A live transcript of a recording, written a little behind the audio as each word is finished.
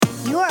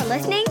You are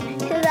listening to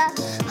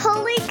the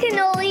Holy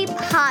Cannoli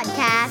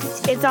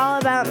Podcast. It's all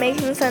about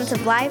making sense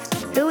of life,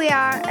 who we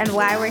are, and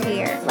why we're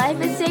here.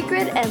 Life is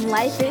sacred and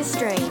life is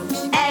strange.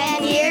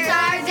 And here's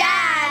our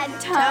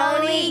dad,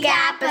 Tony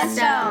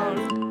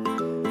Gappastone.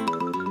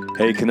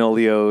 Hey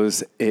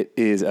Cannolios, it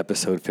is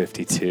episode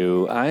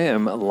 52. I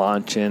am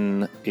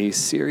launching a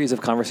series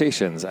of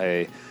conversations.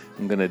 This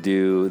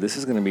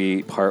is going to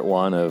be part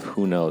one of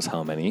who knows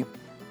how many.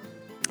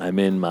 I'm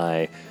in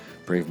my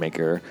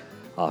Bravemaker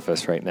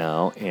office right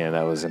now, and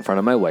I was in front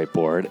of my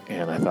whiteboard,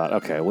 and I thought,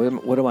 okay,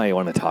 what do I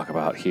want to talk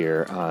about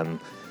here on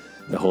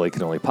the Holy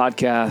Cannoli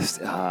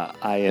Podcast?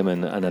 I am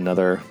in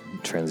another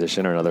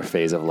transition or another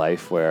phase of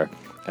life where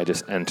I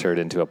just entered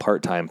into a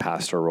part-time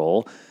pastor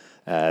role,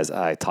 as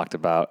I talked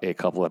about a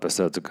couple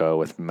episodes ago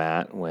with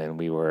Matt when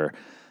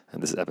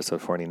this is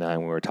episode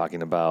 49, we were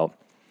talking about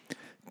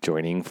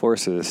joining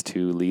forces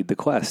to lead the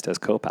quest as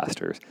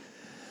co-pastors.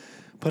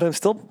 But I'm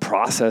still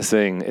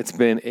processing. It's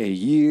been a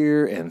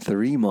year and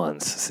 3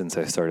 months since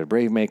I started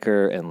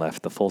Bravemaker and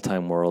left the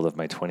full-time world of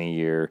my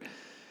 20-year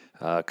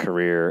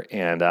career.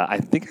 And I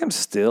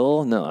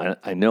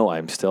know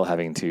I'm still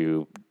having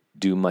to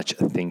do much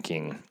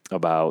thinking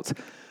about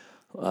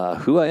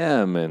who I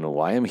am and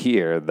why I'm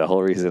here, the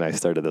whole reason I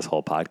started this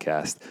whole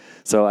podcast.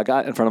 So I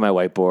got in front of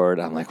my whiteboard.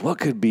 I'm like, what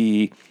could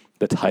be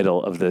the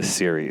title of this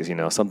series?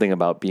 Something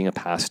about being a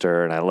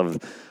pastor. And I love,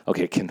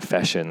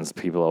 confessions.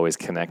 People always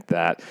connect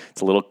that.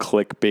 It's a little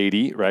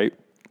clickbaity, right?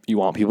 You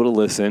want people to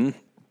listen,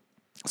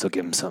 so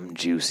give them something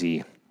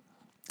juicy.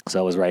 So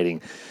I was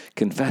writing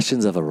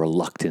Confessions of a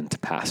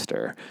Reluctant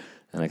Pastor.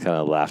 And I kind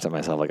of laughed at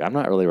myself, like, I'm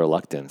not really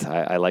reluctant.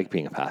 I like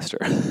being a pastor.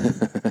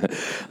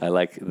 I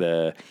like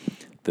the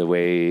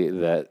way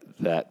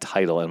that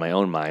title in my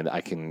own mind,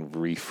 I can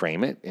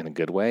reframe it in a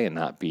good way and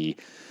not be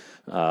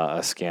a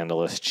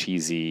scandalous,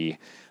 cheesy,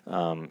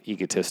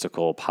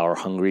 egotistical,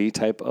 power-hungry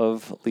type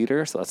of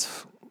leader. So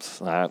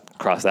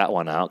cross that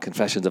one out.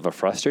 Confessions of a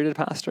Frustrated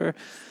Pastor.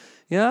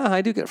 Yeah,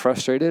 I do get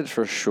frustrated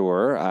for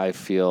sure. I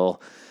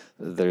feel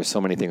there's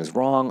so many things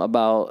wrong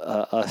about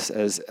us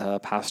as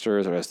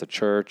pastors or as the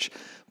church,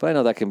 but I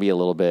know that can be a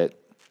little bit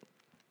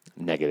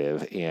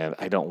negative, and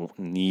I don't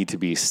need to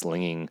be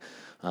slinging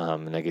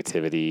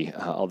negativity,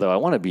 although I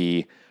want to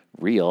be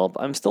real,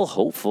 but I'm still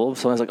hopeful.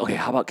 So I was like, okay,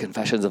 how about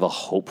Confessions of a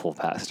Hopeful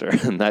Pastor?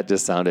 And that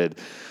just sounded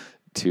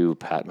to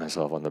pat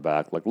myself on the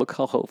back, like, look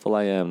how hopeful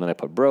I am. Then I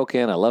put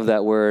broken. I love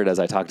that word, as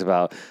I talked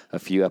about a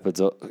few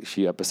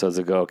episodes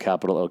ago,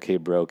 capital OK,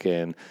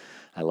 broken.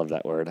 I love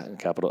that word.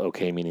 Capital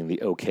OK meaning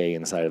the OK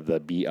inside of the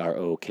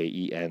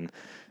BROKEN,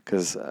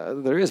 because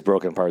there is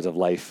broken parts of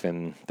life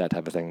and that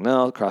type of thing.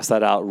 No, cross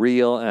that out.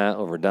 Real,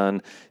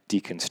 overdone.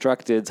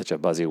 Deconstructed, such a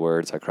buzzy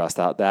word, so I crossed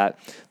out that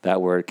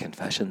word.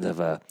 Confessions of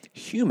a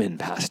Human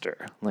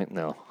Pastor. Like,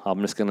 no, I'm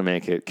just going to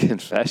make it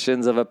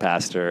Confessions of a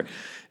Pastor.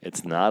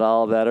 It's not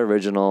all that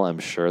original. I'm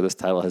sure this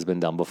title has been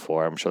done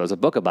before. I'm sure there's a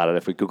book about it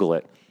if we Google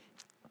it.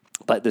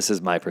 But this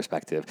is my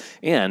perspective.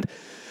 And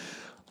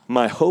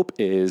my hope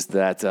is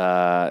that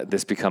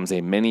this becomes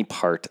a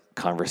many-part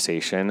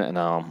conversation, and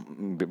I'll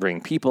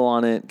bring people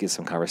on it, get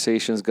some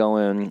conversations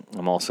going.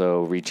 I'm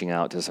also reaching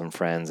out to some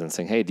friends and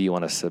saying, hey, do you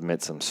want to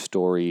submit some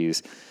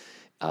stories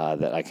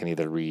that I can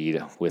either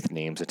read with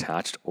names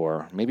attached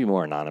or maybe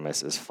more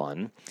anonymous is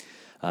fun.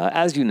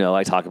 As you know,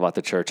 I talk about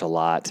the church a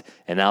lot,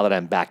 and now that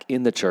I'm back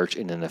in the church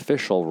in an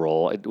official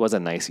role, it was a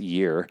nice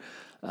year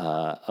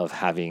of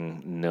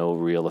having no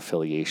real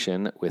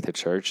affiliation with the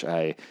church.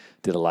 I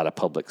did a lot of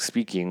public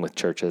speaking with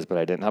churches, but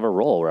I didn't have a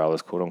role where I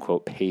was quote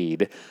unquote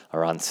paid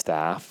or on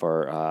staff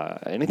or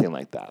anything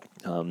like that.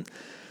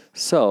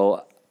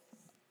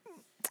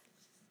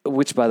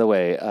 Which by the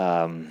way,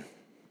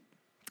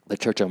 the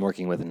church I'm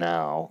working with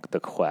now, The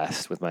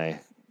Quest, with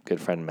my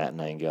good friend Matt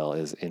Nightingale,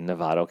 is in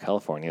Novato,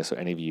 California. So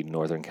any of you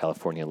Northern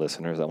California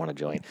listeners that want to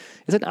join,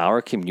 it's an hour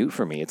commute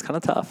for me. It's kind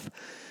of tough.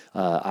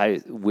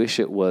 I wish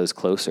it was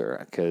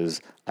closer because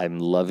I'm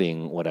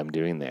loving what I'm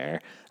doing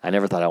there. I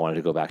never thought I wanted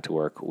to go back to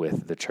work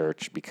with the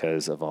church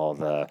because of all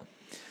the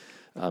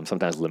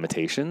sometimes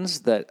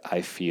limitations that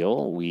I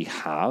feel we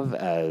have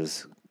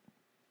as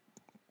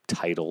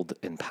titled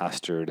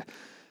pastors,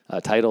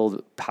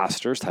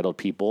 titled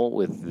people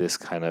with this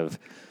kind of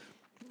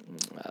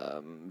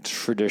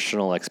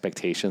traditional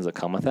expectations that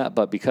come with that.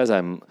 But because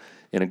I'm,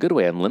 in a good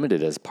way, I'm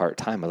limited as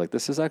part-time, I was like,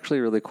 this is actually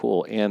really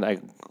cool. And I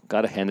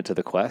got to hand it to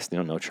the Quest.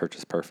 No church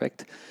is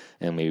perfect.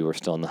 And maybe we're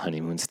still in the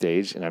honeymoon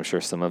stage. And I'm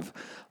sure some of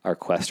our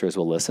Questers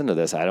will listen to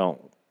this. I don't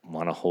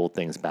want to hold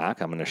things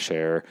back. I'm going to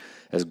share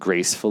as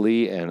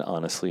gracefully and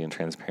honestly and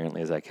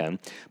transparently as I can.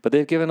 But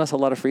they've given us a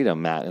lot of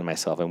freedom, Matt and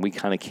myself. And we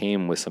kind of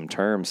came with some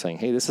terms saying,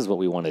 hey, this is what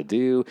we want to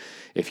do.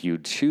 If you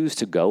choose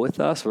to go with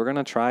us, we're going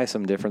to try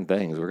some different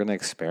things. We're going to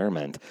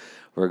experiment.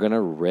 We're going to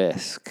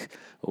risk.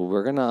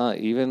 We're going to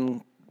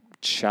even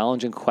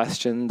challenge and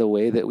question the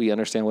way that we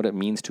understand what it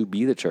means to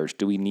be the church.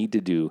 Do we need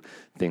to do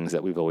things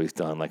that we've always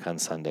done, like on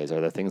Sundays? Are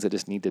there things that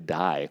just need to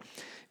die?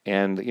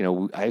 And,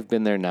 I've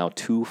been there now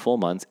 2 full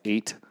months,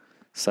 8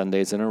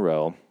 Sundays in a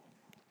row.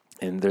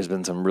 And there's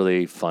been some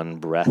really fun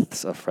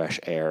breaths of fresh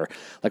air.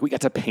 Like we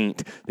got to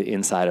paint the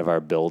inside of our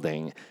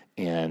building,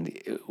 and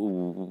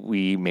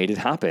we made it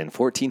happen.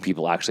 14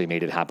 people actually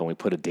made it happen. We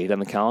put a date on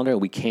the calendar,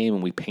 we came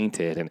and we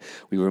painted, and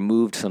we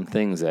removed some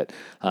things that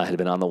had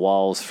been on the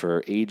walls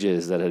for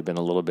ages that had been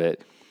a little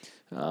bit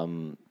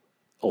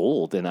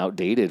old and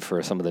outdated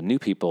for some of the new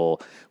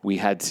people. We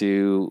had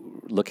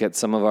to look at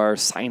some of our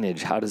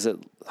signage.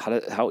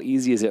 How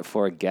easy is it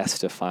for a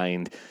guest to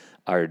find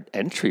our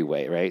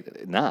entryway,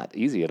 right? Not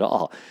easy at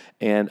all.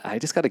 And I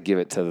just got to give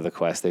it to the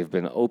Quest. They've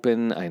been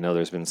open. I know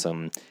there's been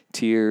some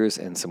tears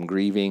and some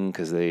grieving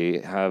because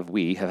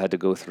we have had to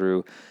go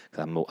through,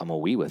 I'm a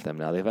we with them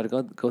now. They've had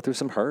to go through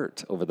some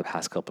hurt over the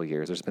past couple of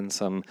years. There's been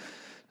some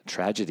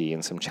tragedy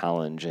and some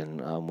challenge,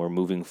 and we're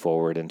moving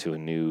forward into a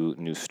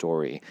new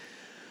story.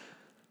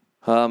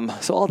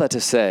 So all that to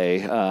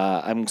say,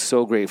 I'm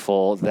so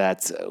grateful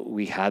that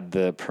we had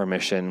the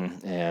permission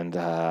and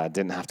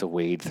didn't have to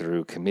wade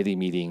through committee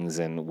meetings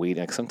and wait.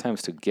 Like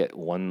sometimes to get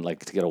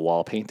a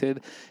wall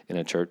painted in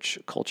a church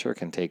culture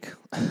can take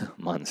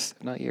months,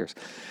 if not years.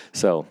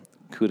 So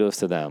kudos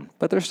to them.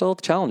 But there's still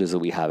challenges that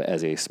we have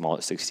as a small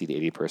 60 to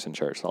 80 person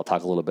church. So I'll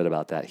talk a little bit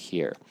about that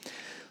here.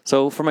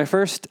 So for my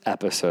first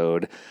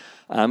episode,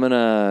 I'm going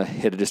to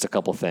hit just a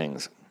couple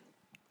things.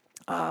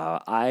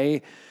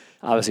 I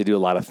obviously do a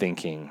lot of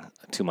thinking,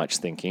 too much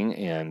thinking,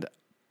 and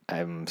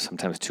I'm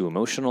sometimes too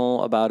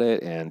emotional about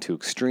it and too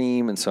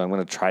extreme. And so I'm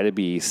going to try to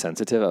be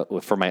sensitive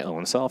for my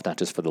own self, not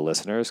just for the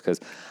listeners, because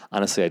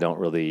honestly, I don't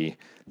really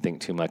think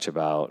too much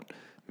about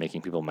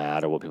making people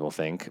mad or what people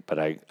think, but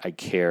I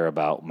care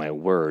about my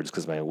words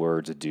because my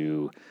words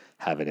do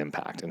have an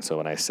impact. And so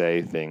when I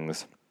say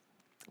things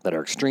that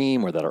are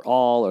extreme or that are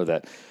all or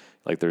that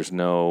like there's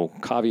no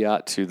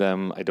caveat to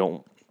them, I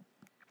don't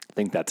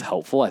think that's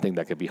helpful. I think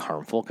that could be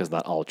harmful because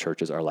not all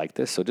churches are like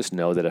this. So just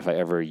know that if I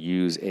ever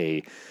use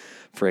a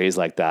phrase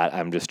like that,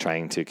 I'm just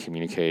trying to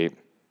communicate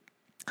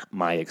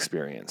my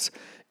experience.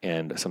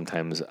 And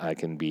sometimes I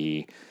can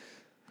be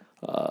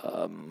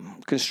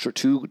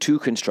too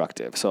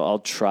constructive. So I'll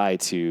try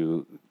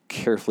to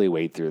carefully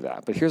wade through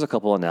that. But here's a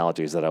couple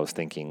analogies that I was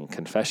thinking.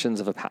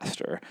 Confessions of a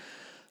pastor.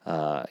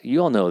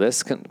 You all know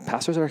this.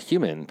 Pastors are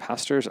human.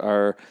 Pastors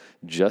are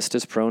just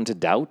as prone to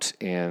doubt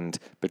and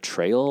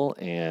betrayal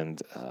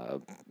and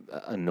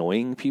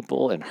annoying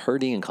people and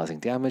hurting and causing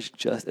damage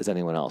just as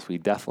anyone else. We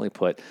definitely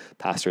put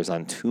pastors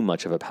on too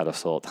much of a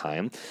pedestal at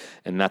time.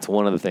 And that's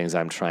one of the things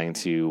I'm trying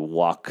to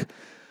walk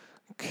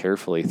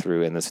carefully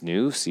through in this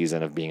new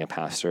season of being a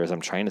pastor is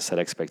I'm trying to set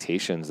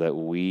expectations that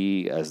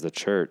we as the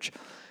church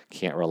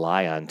can't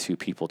rely on two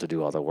people to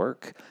do all the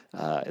work.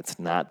 It's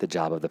not the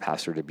job of the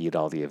pastor to be at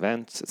all the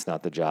events. It's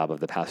not the job of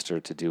the pastor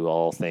to do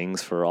all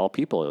things for all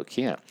people. It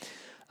can't.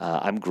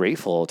 I'm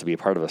grateful to be a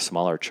part of a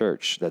smaller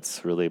church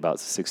that's really about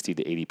 60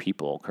 to 80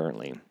 people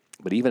currently.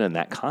 But even in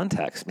that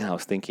context, I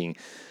was thinking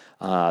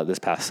this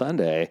past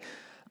Sunday,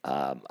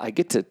 I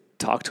get to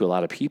talk to a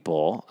lot of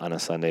people on a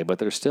Sunday,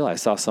 but I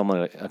saw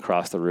someone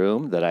across the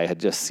room that I had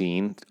just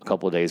seen a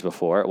couple of days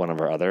before at one of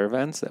our other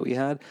events that we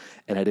had,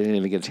 and I didn't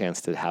even get a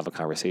chance to have a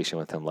conversation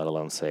with him, let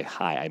alone say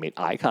hi. I made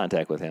eye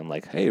contact with him,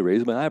 like, hey,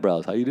 raise my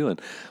eyebrows, how you doing?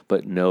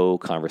 But no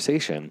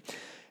conversation.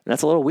 And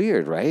that's a little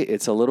weird, right?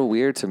 It's a little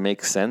weird to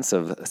make sense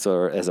of,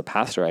 so as a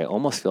pastor, I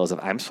almost feel as if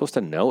I'm supposed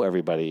to know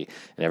everybody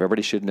and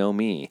everybody should know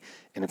me.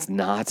 And it's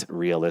not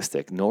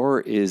realistic,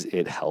 nor is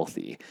it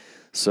healthy.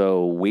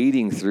 So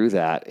wading through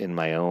that in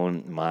my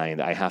own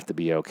mind, I have to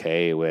be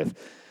okay with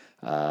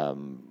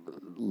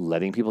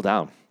letting people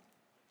down.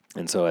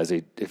 And so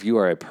if you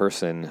are a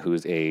person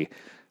who's a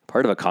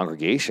part of a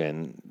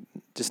congregation,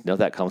 just know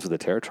that comes with the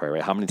territory,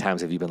 right? How many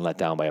times have you been let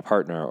down by a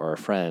partner or a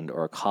friend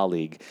or a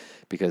colleague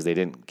because they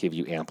didn't give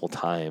you ample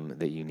time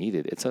that you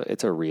needed?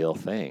 It's a real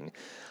thing.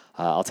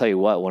 I'll tell you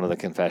what, one of the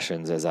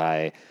confessions as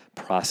I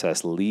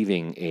process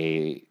leaving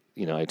a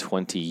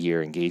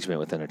 20-year engagement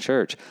within a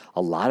church,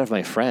 a lot of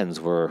my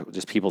friends were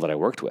just people that I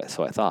worked with.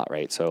 So I thought,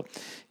 right? So,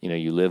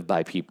 you live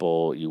by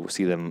people, you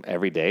see them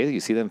every day, you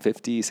see them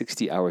 50,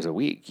 60 hours a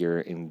week.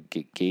 You're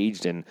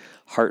engaged in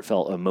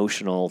heartfelt,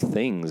 emotional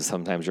things.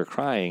 Sometimes you're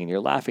crying and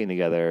you're laughing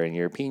together and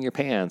you're peeing your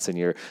pants and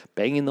you're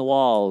banging the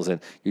walls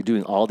and you're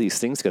doing all these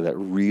things together that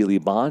really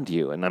bond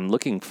you. And I'm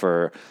looking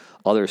for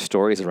other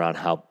stories around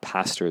how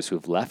pastors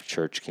who've left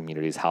church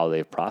communities, how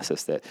they've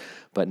processed it.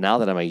 But now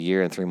that I'm a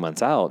year and 3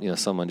 months out,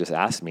 someone just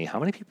asked me, how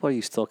many people are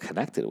you still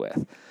connected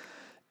with?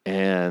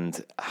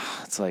 And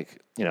it's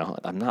like,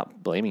 I'm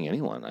not blaming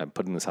anyone. I'm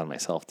putting this on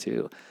myself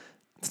too.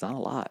 It's not a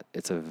lot.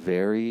 It's a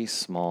very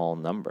small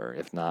number,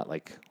 if not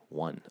like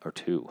 1 or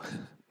 2,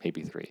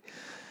 maybe 3.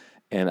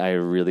 And I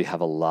really have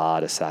a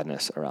lot of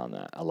sadness around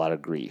that, a lot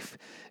of grief.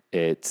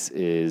 It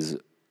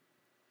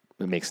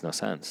makes no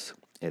sense.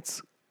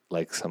 It's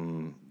like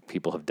some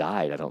people have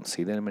died. I don't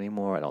see them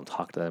anymore. I don't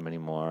talk to them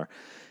anymore.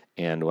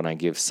 And when I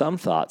give some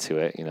thought to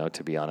it,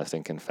 to be honest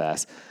and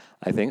confess,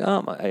 I think,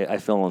 I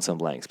fill in some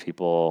blanks.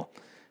 People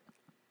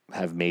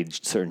have made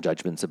certain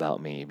judgments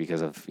about me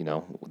because of,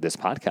 this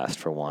podcast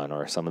for one,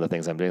 or some of the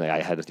things I'm doing. Like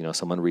I had,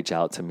 someone reach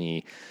out to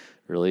me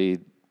really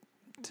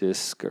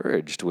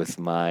discouraged with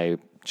my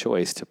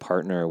choice to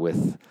partner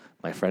with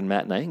my friend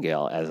Matt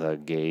Nightingale as a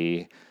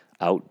gay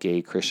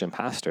Christian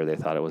pastor. They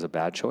thought it was a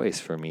bad choice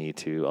for me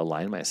to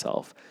align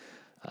myself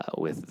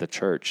with the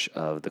Church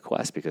of the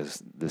Quest,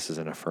 because this is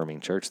an affirming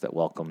church that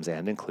welcomes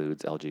and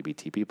includes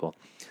LGBT people.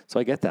 So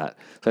I get that.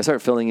 So I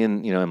start filling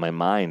in, in my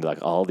mind, like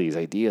all these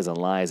ideas and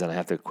lies, and I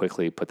have to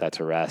quickly put that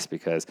to rest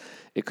because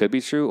it could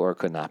be true or it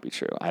could not be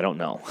true. I don't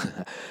know.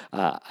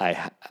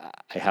 I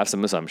have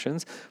some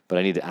assumptions, but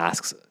I need to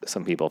ask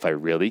some people if I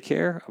really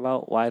care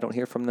about why I don't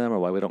hear from them or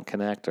why we don't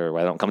connect or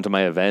why I don't come to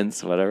my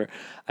events, whatever.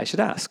 I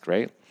should ask,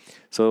 right?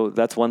 So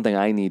that's one thing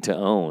I need to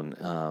own.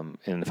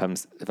 And if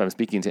I'm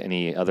speaking to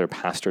any other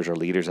pastors or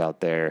leaders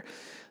out there,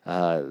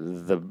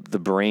 the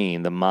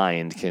brain, the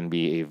mind can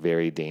be a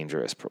very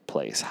dangerous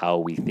place. How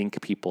we think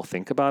people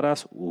think about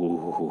us,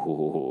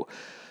 ooh,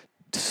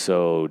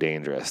 so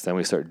dangerous. Then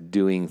we start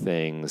doing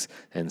things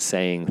and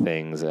saying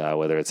things,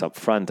 whether it's up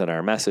front in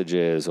our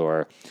messages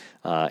or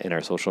in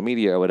our social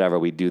media or whatever.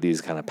 We do these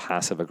kind of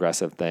passive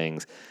aggressive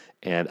things.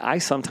 And I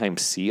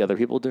sometimes see other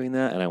people doing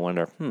that, and I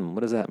wonder,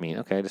 what does that mean?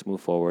 Okay, I just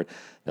move forward.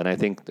 Then I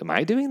think, am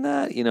I doing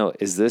that?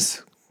 Is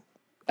this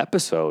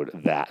episode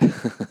that?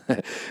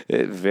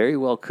 It very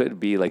well could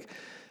be like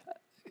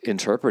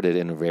interpreted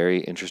in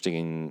very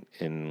interesting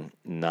and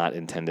not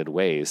intended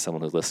ways,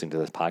 someone who's listening to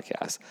this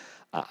podcast.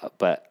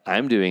 But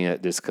I'm doing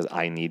it just because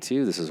I need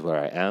to. This is where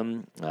I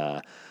am.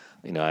 I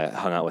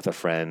hung out with a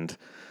friend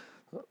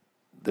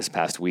this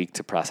past week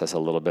to process a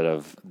little bit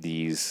of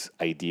these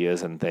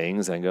ideas and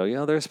things, and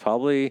go, there's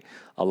probably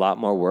a lot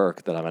more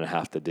work that I'm going to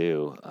have to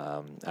do.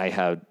 I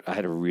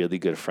had really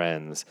good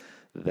friends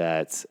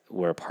that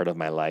were a part of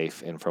my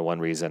life, and for one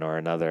reason or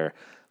another,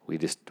 we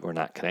just were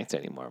not connected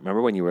anymore.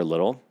 Remember when you were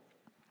little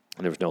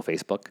and there was no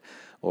Facebook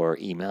or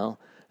email?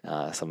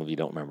 Some of you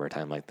don't remember a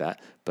time like that.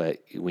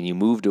 But when you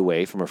moved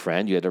away from a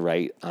friend, you had to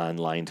write on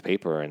lined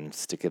paper and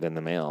stick it in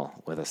the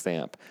mail with a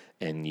stamp.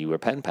 And you were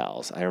pen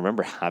pals. I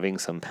remember having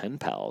some pen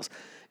pals.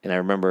 And I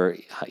remember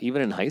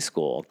even in high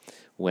school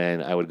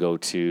when I went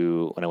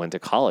to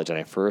college and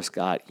I first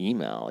got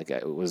email,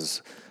 it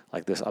was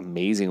like this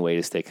amazing way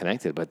to stay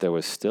connected. But there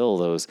was still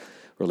those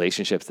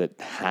relationships that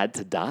had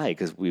to die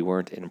because we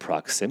weren't in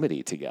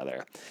proximity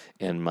together.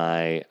 And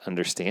my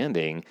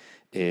understanding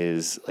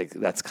is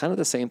that's kind of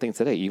the same thing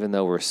today. Even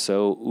though we're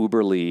so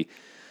uberly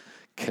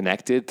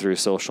connected through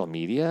social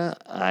media,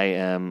 I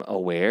am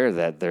aware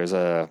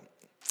that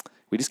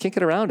we just can't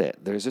get around it.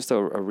 There's just a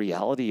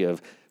reality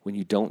of when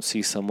you don't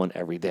see someone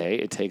every day,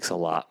 it takes a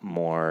lot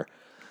more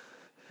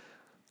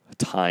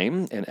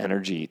time and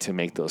energy to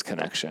make those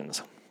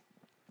connections.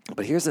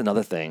 But here's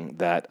another thing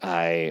that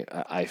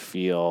I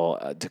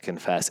feel to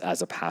confess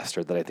as a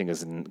pastor that I think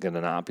is going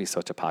to not be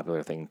such a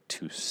popular thing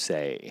to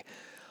say.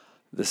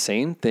 The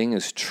same thing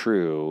is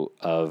true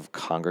of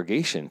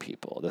congregation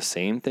people. The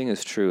same thing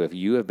is true if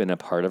you have been a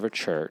part of a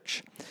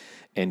church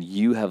and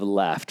you have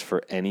left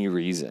for any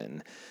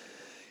reason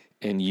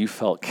and you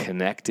felt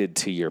connected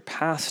to your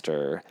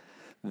pastor,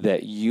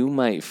 that you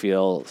might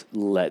feel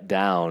let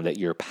down that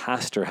your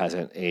pastor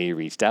hasn't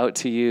reached out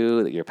to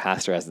you, that your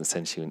pastor hasn't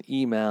sent you an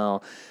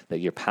email, that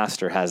your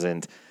pastor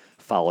hasn't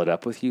followed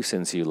up with you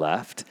since you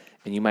left.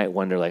 And you might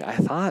wonder, I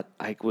thought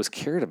I was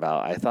cared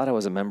about. I thought I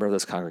was a member of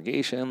this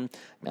congregation.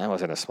 I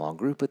was in a small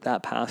group with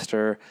that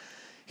pastor.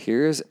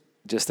 Here's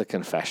just a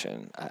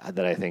confession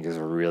that I think is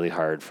really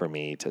hard for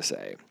me to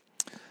say.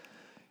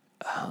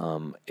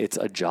 It's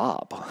a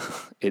job.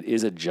 It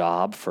is a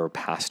job for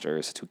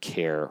pastors to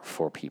care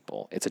for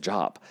people. It's a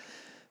job.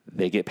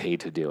 They get paid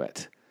to do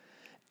it.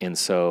 And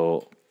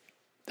so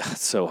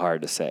it's so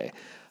hard to say.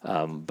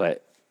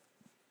 But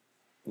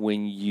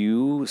when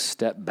you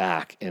step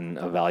back and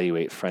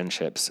evaluate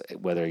friendships,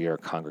 whether you're a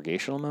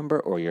congregational member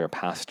or you're a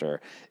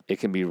pastor, it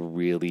can be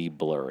really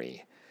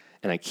blurry.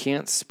 And I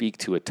can't speak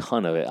to a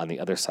ton of it on the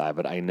other side,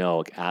 but I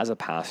know as a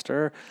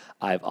pastor,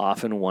 I've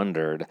often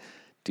wondered,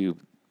 do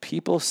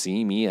people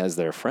see me as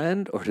their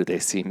friend or do they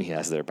see me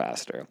as their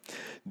pastor?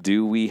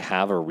 Do we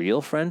have a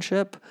real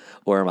friendship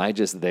or am I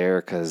just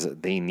there because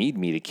they need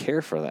me to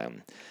care for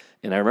them?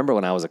 And I remember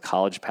when I was a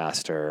college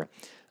pastor,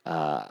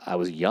 I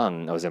was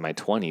young. I was in my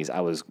 20s.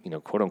 I was,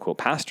 quote unquote,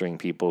 pastoring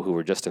people who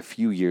were just a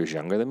few years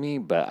younger than me,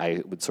 but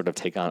I would sort of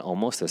take on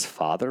almost this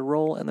father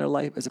role in their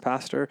life as a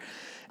pastor.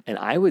 And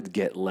I would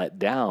get let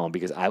down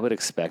because I would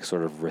expect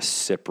sort of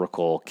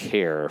reciprocal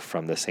care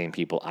from the same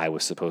people I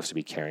was supposed to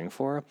be caring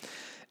for.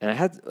 And I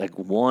had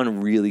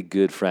one really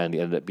good friend, he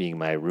ended up being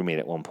my roommate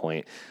at one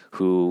point,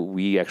 who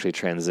we actually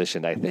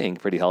transitioned, I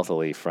think, pretty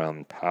healthily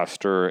from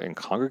pastor and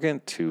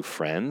congregant to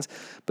friends,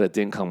 but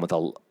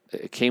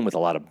it came with a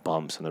lot of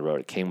bumps in the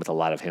road. It came with a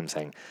lot of him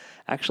saying,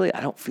 actually,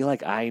 I don't feel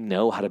like I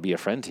know how to be a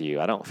friend to you.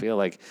 I don't feel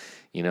like,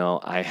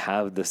 I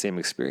have the same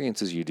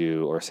experiences you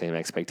do or same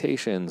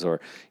expectations,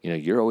 or,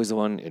 you're always the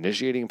one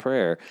initiating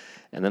prayer.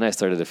 And then I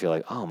started to feel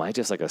like, oh, am I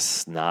just like a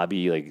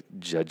snobby, like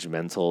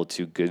judgmental,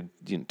 too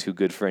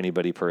good for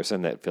anybody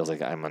person that feels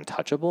like I'm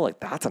untouchable?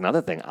 Like, that's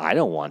another thing I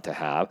don't want to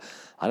have.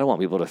 I don't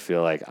want people to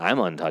feel like I'm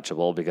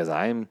untouchable because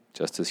I'm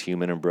just as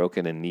human and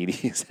broken and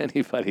needy as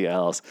anybody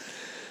else.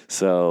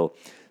 So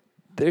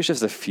there's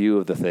just a few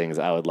of the things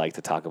I would like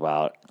to talk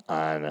about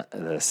on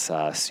this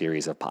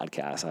series of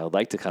podcasts. I would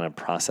like to kind of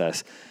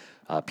process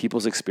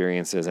people's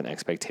experiences and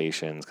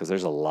expectations, because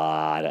there's a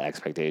lot of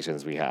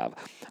expectations we have.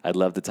 I'd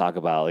love to talk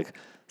about like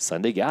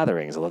Sunday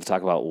gatherings. I'd love to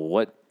talk about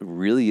what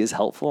really is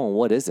helpful and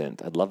what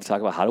isn't. I'd love to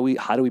talk about how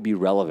do we be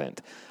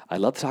relevant. I'd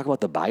love to talk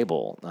about the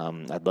Bible.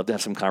 I'd love to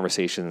have some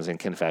conversations and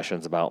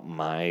confessions about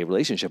my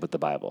relationship with the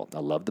Bible. I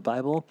love the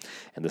Bible.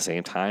 At the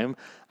same time,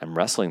 I'm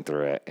wrestling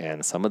through it,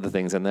 and some of the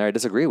things in there I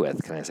disagree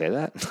with. Can I say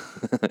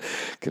that?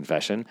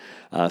 Confession.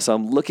 So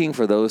I'm looking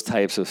for those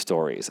types of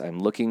stories. I'm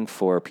looking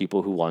for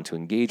people who want to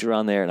engage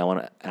around there, and I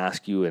want to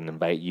ask you and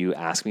invite you,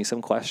 ask me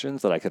some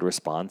questions that I could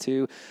respond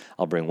to.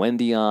 I'll bring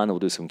Wendy on. We'll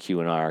do some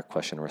Q&R,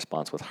 question and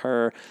response with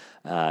her.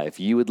 If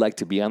you would like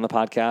to be on the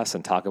podcast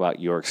and talk about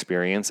your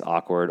experience,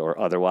 awkward or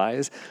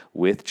otherwise,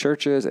 with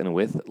churches and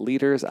with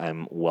leaders,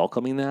 I'm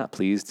welcoming that.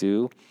 Please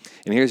do.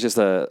 And here's just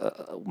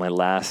my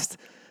last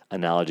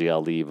analogy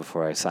I'll leave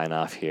before I sign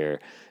off here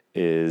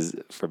is,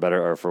 for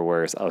better or for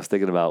worse, I was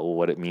thinking about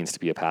what it means to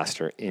be a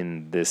pastor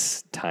in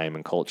this time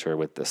and culture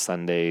with the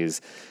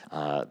Sundays,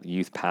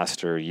 youth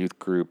pastor, youth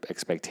group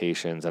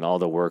expectations, and all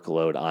the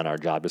workload on our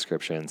job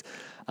descriptions.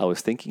 I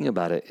was thinking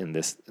about it in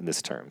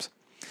this terms.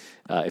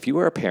 If you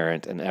were a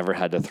parent and ever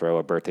had to throw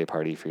a birthday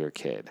party for your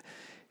kid,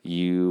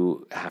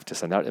 you have to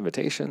send out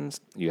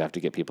invitations. You have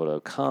to get people to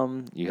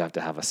come. You have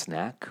to have a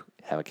snack,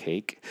 have a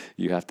cake.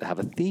 You have to have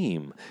a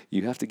theme.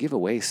 You have to give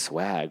away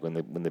swag when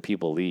the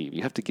people leave.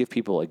 You have to give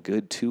people a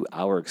good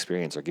 2-hour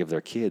experience, or give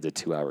their kids a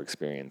 2-hour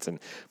experience, and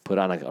put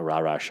on a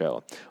rah-rah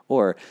show.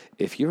 Or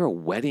if you're a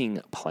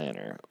wedding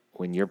planner,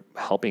 when you're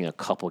helping a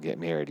couple get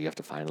married, you have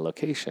to find a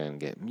location,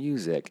 get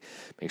music,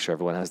 make sure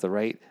everyone has the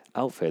right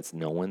outfits,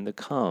 know when to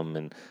come,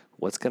 and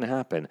what's going to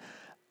happen.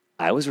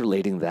 I was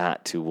relating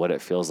that to what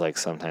it feels like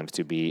sometimes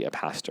to be a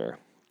pastor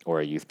or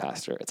a youth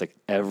pastor. It's like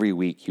every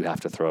week you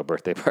have to throw a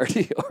birthday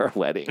party or a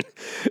wedding.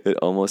 It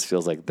almost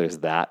feels like there's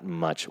that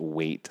much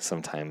weight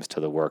sometimes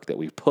to the work that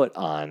we put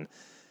on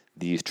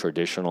these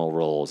traditional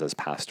roles as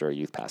pastor or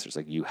youth pastors.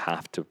 Like, you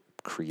have to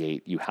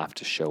create, you have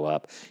to show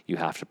up, you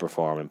have to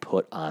perform and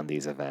put on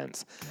these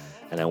events.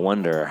 And I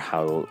wonder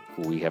how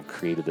we have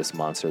created this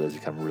monster that's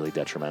become really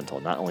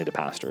detrimental, not only to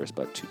pastors,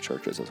 but to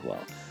churches as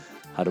well.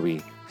 How do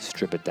we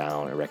strip it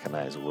down and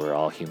recognize we're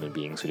all human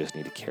beings who just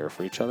need to care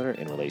for each other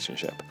in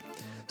relationship?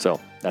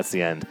 So that's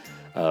the end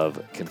of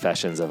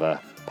Confessions of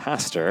a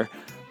Pastor,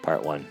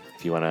 Part 1.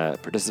 If you want to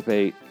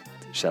participate,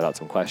 shout out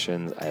some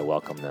questions, I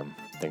welcome them.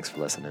 Thanks for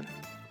listening.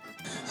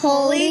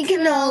 Holy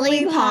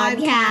Cannoli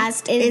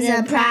Podcast is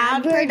a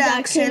proud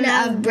production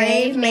of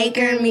Brave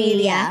Maker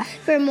Media.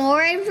 For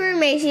more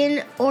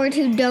information or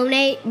to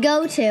donate,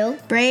 go to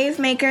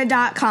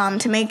bravemaker.com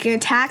to make your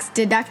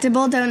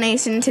tax-deductible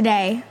donation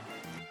today.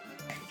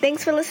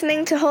 Thanks for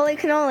listening to Holy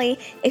Cannoli.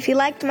 If you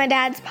liked my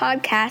dad's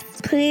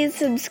podcast, please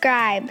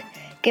subscribe,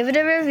 give it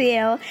a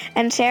review,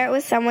 and share it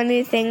with someone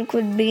you think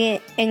would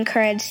be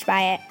encouraged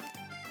by it.